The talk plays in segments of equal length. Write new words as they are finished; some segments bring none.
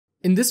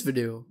In this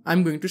video,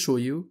 I'm going to show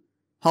you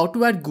how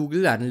to add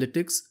Google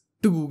Analytics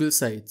to Google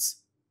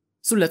Sites.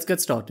 So let's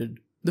get started.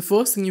 The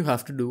first thing you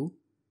have to do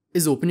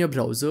is open your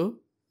browser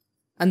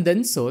and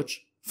then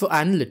search for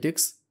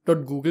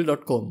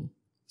analytics.google.com.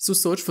 So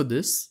search for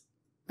this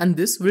and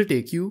this will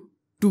take you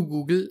to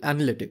Google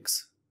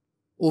Analytics.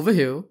 Over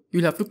here,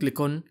 you'll have to click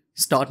on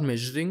Start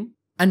Measuring,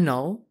 and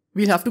now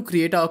we'll have to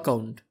create our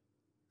account.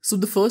 So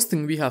the first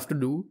thing we have to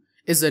do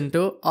is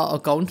enter our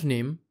account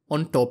name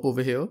on top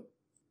over here.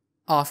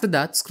 After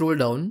that, scroll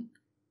down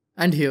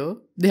and here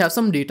they have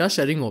some data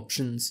sharing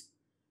options.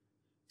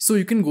 So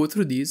you can go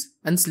through these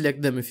and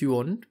select them if you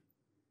want.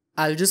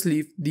 I'll just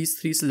leave these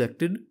three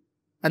selected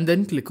and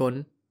then click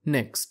on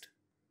Next.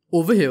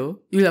 Over here,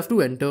 you'll have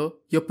to enter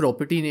your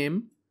property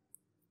name.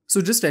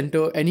 So just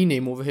enter any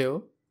name over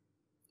here.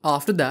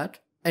 After that,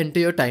 enter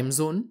your time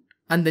zone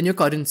and then your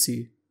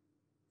currency.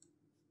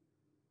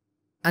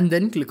 And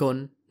then click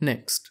on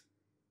Next.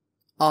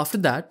 After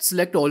that,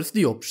 select all of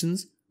the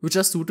options which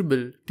are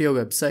suitable to your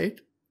website.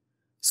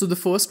 So the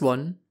first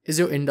one is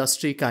your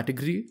industry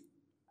category.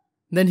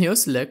 Then here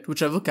select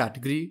whichever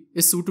category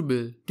is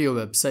suitable to your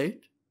website.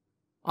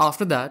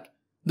 After that,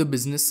 the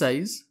business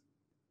size.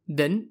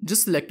 Then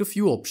just select a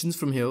few options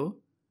from here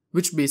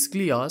which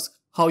basically ask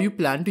how you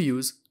plan to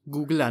use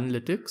Google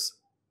Analytics.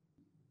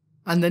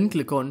 And then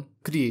click on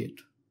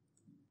Create.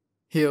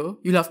 Here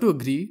you'll have to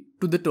agree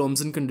to the terms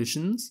and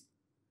conditions.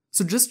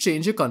 So just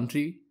change your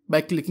country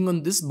by clicking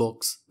on this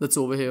box that's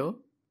over here.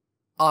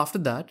 After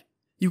that,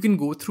 you can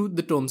go through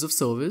the terms of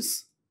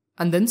service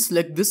and then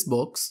select this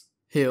box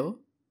here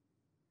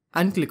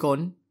and click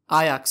on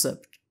I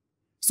accept.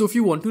 So if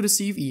you want to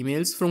receive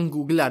emails from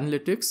Google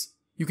Analytics,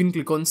 you can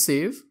click on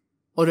Save,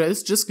 or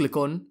else just click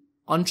on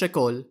Uncheck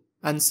All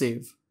and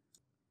save.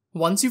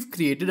 Once you've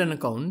created an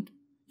account,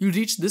 you'll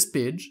reach this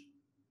page,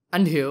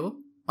 and here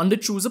under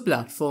Choose a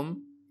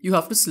Platform, you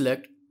have to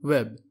select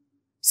Web,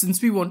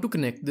 since we want to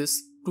connect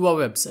this to our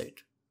website.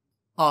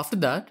 After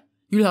that,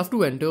 you'll have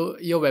to enter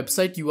your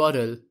website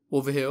URL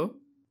over here.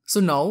 So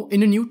now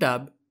in a new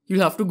tab,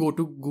 you'll have to go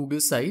to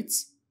Google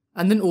Sites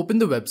and then open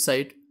the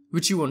website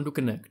which you want to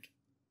connect.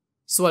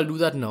 So I'll do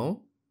that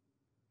now.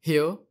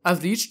 Here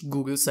I've reached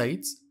Google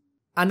Sites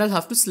and I'll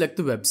have to select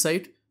the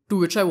website to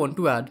which I want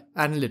to add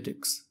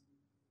analytics.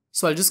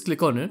 So I'll just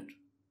click on it.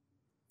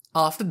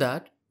 After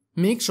that,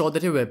 make sure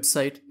that your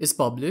website is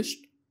published,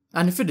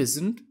 and if it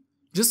isn't,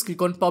 just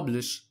click on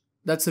Publish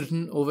that's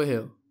written over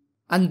here.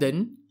 And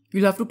then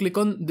you'll have to click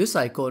on this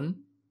icon,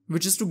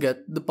 which is to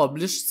get the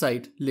published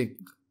site link.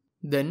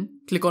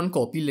 Then click on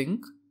Copy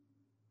Link.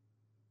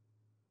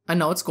 And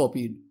now it's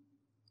copied.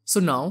 So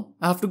now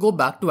I have to go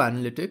back to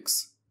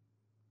Analytics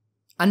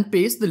and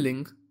paste the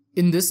link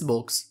in this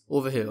box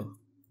over here.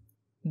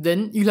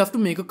 Then you'll have to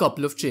make a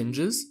couple of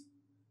changes.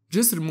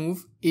 Just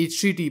remove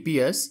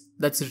HTTPS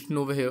that's written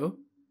over here,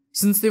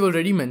 since they've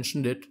already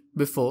mentioned it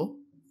before.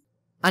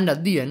 And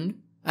at the end,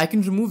 I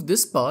can remove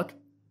this part,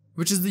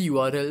 which is the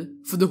URL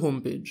for the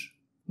homepage.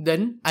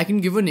 Then I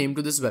can give a name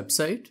to this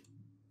website.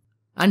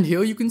 And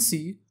here you can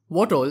see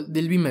what all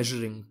they'll be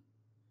measuring.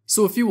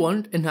 So if you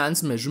want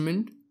enhanced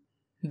measurement,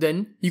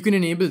 then you can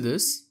enable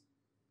this.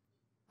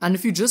 And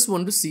if you just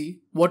want to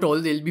see what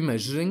all they'll be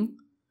measuring,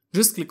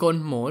 just click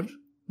on More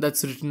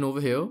that's written over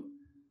here.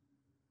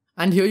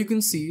 And here you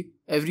can see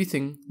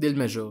everything they'll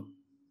measure.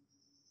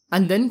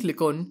 And then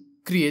click on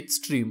Create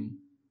Stream.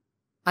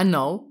 And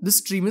now this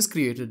stream is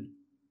created.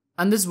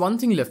 And there's one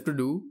thing left to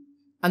do,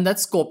 and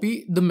that's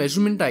copy the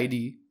measurement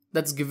ID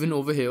that's given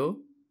over here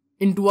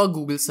into our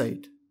Google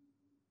site.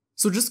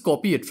 So just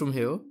copy it from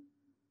here.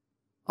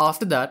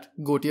 After that,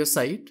 go to your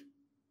site.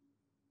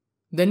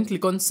 Then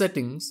click on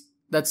Settings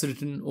that's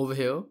written over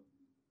here.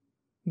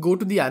 Go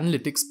to the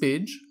Analytics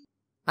page,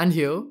 and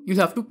here you'll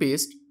have to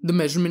paste the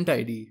measurement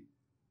ID.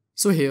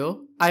 So here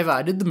I've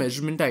added the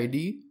measurement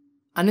ID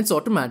and it's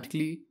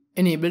automatically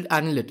enabled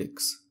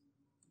Analytics.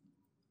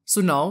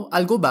 So now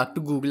I'll go back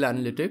to Google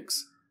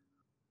Analytics.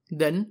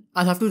 Then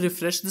I'll have to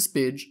refresh this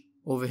page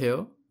over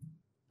here.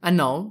 And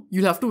now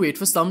you'll have to wait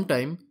for some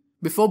time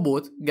before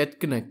both get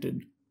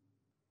connected.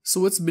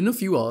 So it's been a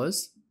few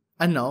hours,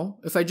 and now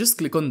if I just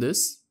click on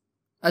this,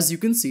 as you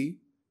can see,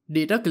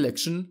 data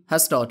collection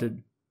has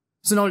started.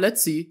 So now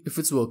let's see if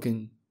it's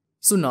working.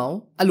 So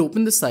now I'll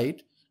open the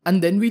site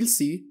and then we'll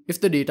see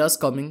if the data is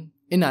coming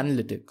in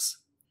Analytics.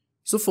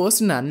 So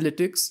first in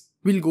Analytics,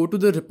 we'll go to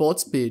the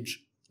reports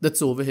page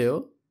that's over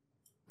here.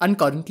 And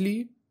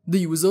currently, the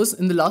users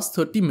in the last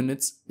 30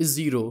 minutes is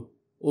 0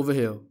 over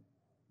here.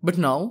 But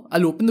now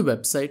I'll open the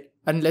website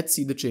and let's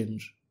see the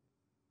change.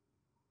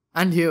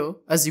 And here,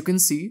 as you can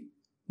see,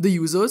 the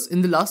users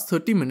in the last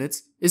 30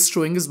 minutes is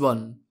showing as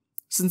 1,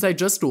 since I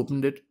just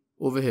opened it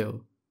over here.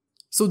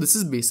 So this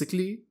is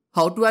basically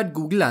how to add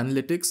Google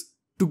Analytics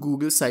to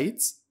Google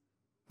Sites.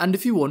 And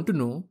if you want to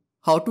know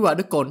how to add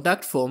a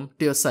contact form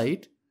to your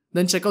site,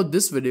 then check out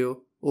this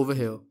video over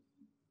here.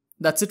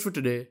 That's it for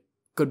today.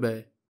 Goodbye.